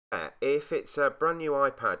if it's a brand new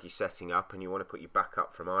iPad you're setting up and you want to put your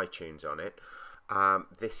backup from iTunes on it,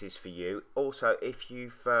 this is for you. Also, if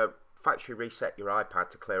you've factory reset your iPad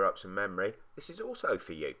to clear up some memory, this is also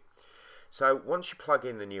for you. So once you plug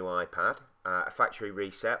in the new iPad, a factory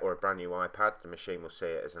reset or a brand new iPad, the machine will see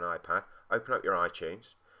it as an iPad. Open up your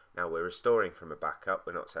iTunes. Now we're restoring from a backup,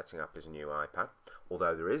 we're not setting up as a new iPad,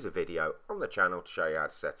 although there is a video on the channel to show you how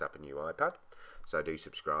to set up a new iPad, so do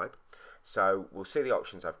subscribe. So we'll see the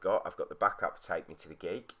options I've got. I've got the backup to take me to the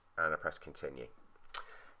gig, and I press continue.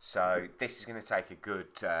 So this is going to take a good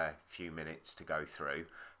few minutes to go through,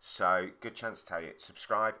 so good chance to tell you,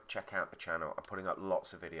 subscribe, check out the channel. I'm putting up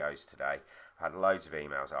lots of videos today. I've had loads of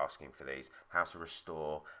emails asking for these, how to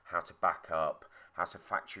restore, how to back up, how to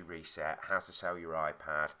factory reset, how to sell your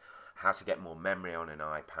iPad, how to get more memory on an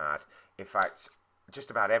iPad. In fact,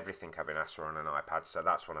 just about everything I've been asked for on an iPad, so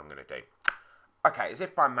that's what I'm going to do. Okay, as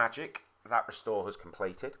if by magic, that restore has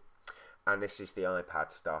completed, and this is the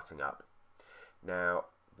iPad starting up. Now,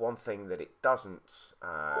 one thing that it doesn't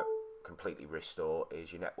completely restore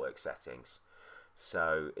is your network settings.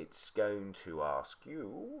 So it's going to ask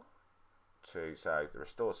you to, so the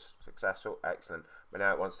restore's successful, excellent, but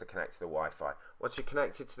now it wants to connect to the Wi-Fi. Once you're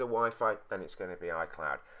connected to the Wi-Fi, then it's going to be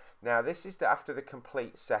iCloud. Now this is after the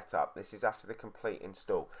complete setup, this is after the complete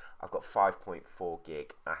install. I've got 5.4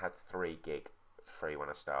 gig, I had 3 gig free when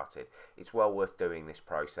I started. It's well worth doing this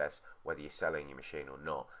process, whether you're selling your machine or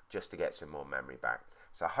not, just to get some more memory back.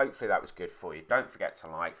 So hopefully that was good for you. Don't forget to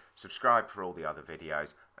like, subscribe for all the other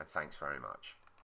videos, and thanks very much.